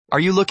Are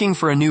you looking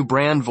for a new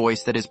brand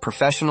voice that is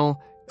professional,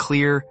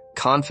 clear,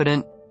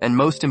 confident, and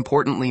most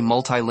importantly,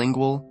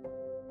 multilingual?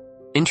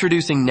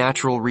 Introducing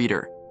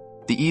NaturalReader,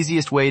 the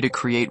easiest way to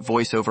create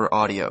voiceover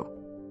audio.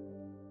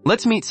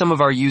 Let's meet some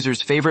of our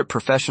users' favorite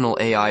professional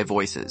AI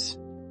voices.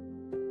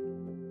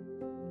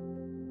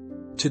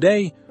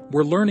 Today,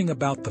 we're learning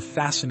about the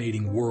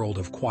fascinating world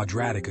of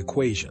quadratic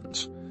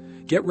equations.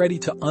 Get ready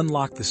to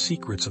unlock the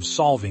secrets of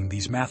solving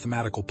these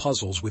mathematical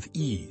puzzles with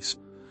ease.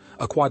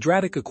 A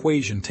quadratic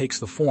equation takes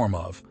the form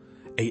of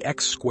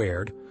ax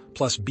squared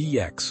plus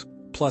bx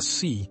plus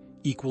c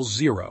equals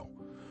 0,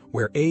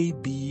 where a,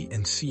 b,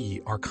 and c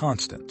are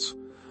constants.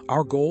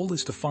 Our goal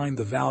is to find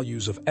the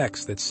values of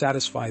x that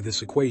satisfy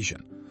this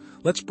equation.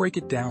 Let's break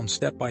it down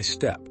step by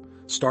step,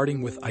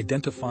 starting with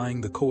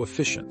identifying the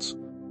coefficients.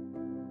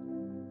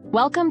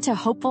 Welcome to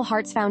Hopeful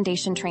Hearts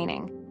Foundation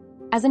training.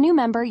 As a new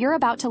member, you're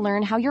about to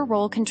learn how your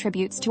role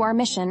contributes to our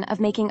mission of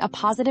making a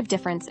positive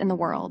difference in the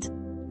world.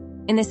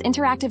 In this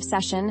interactive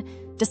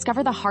session,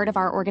 discover the heart of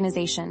our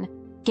organization,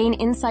 gain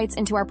insights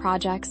into our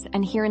projects,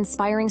 and hear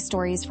inspiring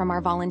stories from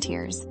our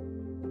volunteers.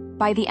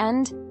 By the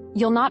end,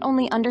 you'll not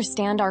only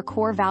understand our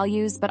core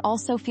values, but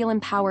also feel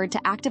empowered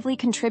to actively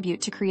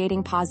contribute to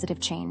creating positive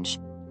change.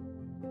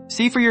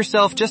 See for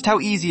yourself just how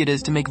easy it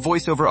is to make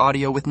voiceover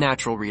audio with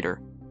NaturalReader.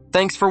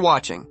 Thanks for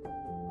watching.